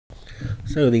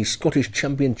So the Scottish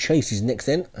Champion Chase is next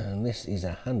then, and this is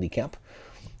a handicap.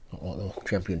 Not like the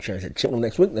Champion Chase at Cheltenham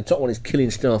next week. The top one is Killing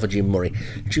Star for Jim Murray.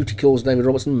 Duty Calls David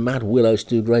Robertson, Mad Willow,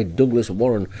 Stu Gray, Douglas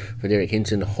Warren for Derek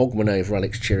Hinton, Hogmanay for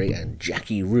Alex Cherry, and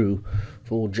Jackie Rue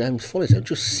for James Foley. So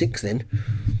just 6 then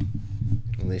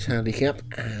on this handicap,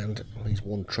 and at least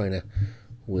one trainer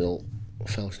will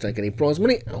fail to take any prize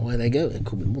money. Away they go. It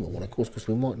could be more than one, of course, because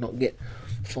we might not get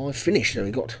 5 finished. So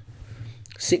we got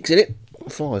 6 in it,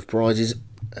 5 prizes,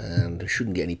 and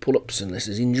shouldn't get any pull-ups unless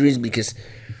there's injuries, because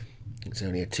it's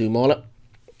only a 2-miler,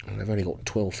 and they've only got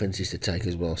 12 fences to take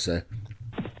as well, so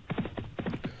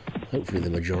hopefully the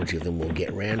majority of them will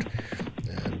get round.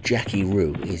 And Jackie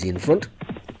Rue is in front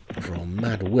from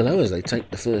Mad Willow as they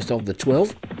take the first of the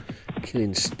 12.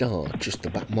 Killing Star just the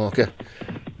back marker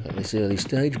at this early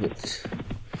stage, but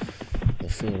the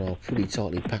field are pretty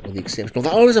tightly packed with the exception of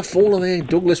that. Oh, there's a faller there.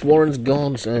 Douglas Warren's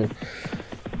gone, so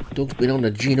Doug's been on the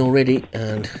gin already,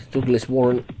 and Douglas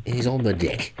Warren is on the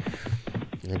deck.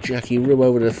 Jackie Rue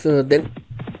over to third then.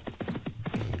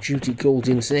 Duty Calls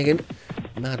in second.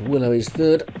 Mad Willow is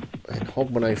third. And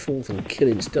Hogmanay fourth and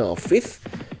Killing Star fifth.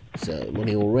 So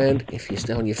money all round if you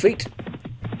stay on your feet.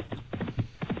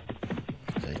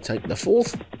 So take the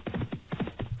fourth.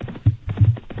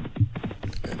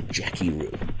 And Jackie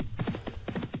Rue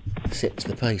sets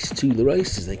the pace to the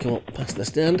race as they come up past the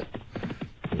stand.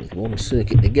 With one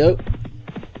circuit to go.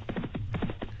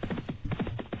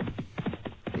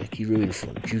 Jackie Rue in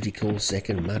front, Duty Calls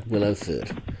second, Mad Willow third,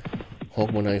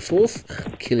 Hogmanay fourth,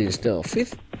 and Killing Star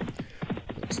fifth.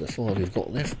 That's the 5 we've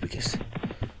got left because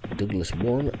Douglas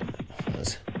Warren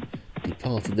has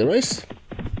departed the race.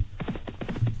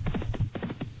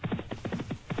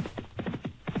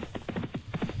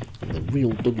 And the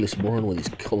real Douglas Warren with his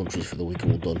commentaries for the week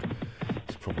all done.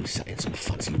 He's probably sat in some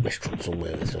fancy restaurant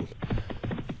somewhere with some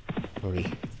very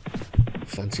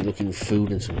fancy looking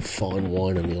food and some fine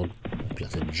wine and the odd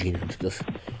glass of gin and stuff.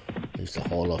 There's the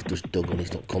high life just Doug on,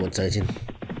 he's not commentating.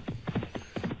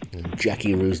 And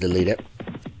Jackie Rue's the leader.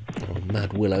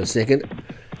 Mad Willow second.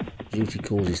 Duty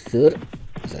Calls is third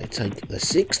as they take the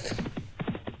 6th.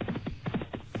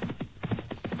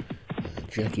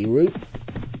 Jackie Rue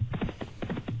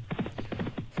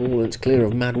 4 lengths clear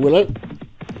of Mad Willow.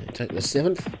 They take the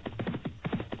 7th.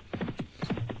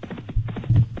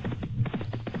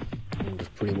 And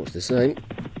just pretty much the same.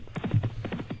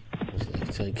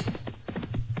 Take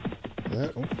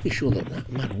that. I'm pretty sure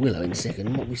that Mad Willow in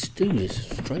second might be Stu's.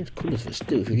 Strange colours for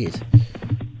Stu if it is.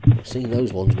 I've seen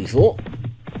those ones before.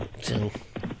 So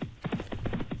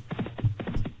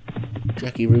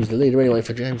Jackie Rue's the leader anyway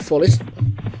for James Follis.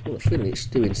 I've got a feeling it's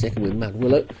Stu in second with Mad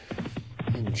Willow.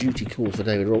 And Duty Calls for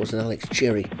David Robertson. Alex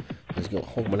Cherry has got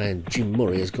Hogmanay and Jim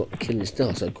Murray has got Killing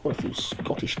Star. So quite a few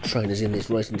Scottish trainers in this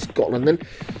race in Scotland then.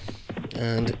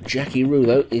 And Jackie Rue,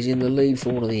 though, is in the lead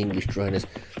for one of the English trainers,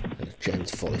 James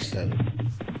Follis. So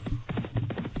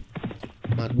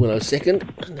Mad Willow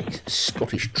second, and the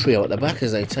Scottish trio at the back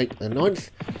as they take the 9th.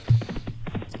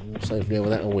 All safely over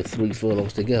that one with 3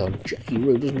 furlongs to go. And Jackie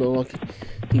Rue doesn't look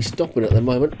like he's stopping at the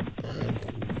moment.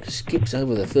 And skips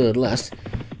over the 3rd last.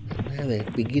 And now they're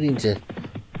beginning to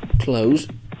close.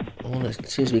 One that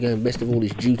seems to be going best of all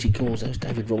his Duty Calls. Those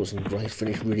David Robertson and Grace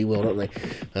finished really well, don't they?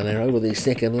 And they're over the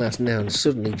 2nd last now, and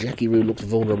suddenly Jackie Rue looks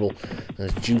vulnerable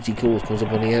as Duty Calls comes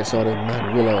up on the outside of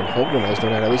Mad Willow, and Hogmanay's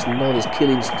not out of this, and neither's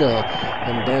Killing Star,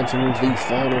 and down towards the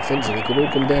final fencing. It could all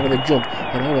come down to the jump,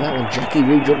 and over that one Jackie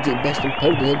Rue jumped it best and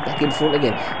poked ahead back in front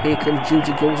again. Here comes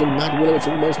Duty Calls and Mad Willow. It's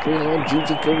almost 3 on.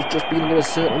 Duty Calls just beginning to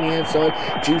assert on the outside.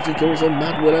 Duty Calls and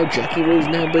Mad Willow. Jackie Rue's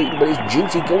now beaten, but it's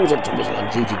Duty Calls up to us,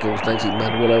 and Duty Calls takes it.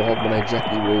 Mad Willow, Hogmanay,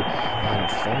 Jackie Rue,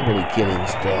 and finally Killing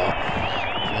Star.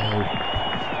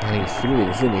 So a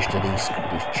thrilling finish to the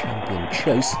Scottish Champion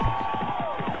Chase.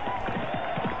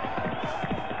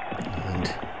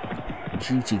 And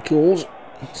Duty Calls,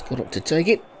 he's got up to take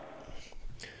it.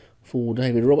 For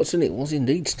David Robertson, it was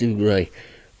indeed Stu Gray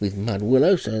with Mad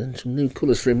Willow, so some new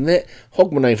colours for him there.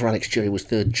 Hogmanay for Alex Cherry was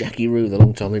 3rd, Jackie Rue, the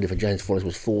long-time leader for James Follis,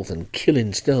 was 4th, and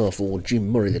Killing Star for Jim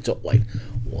Murray, the top weight,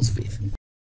 was 5th.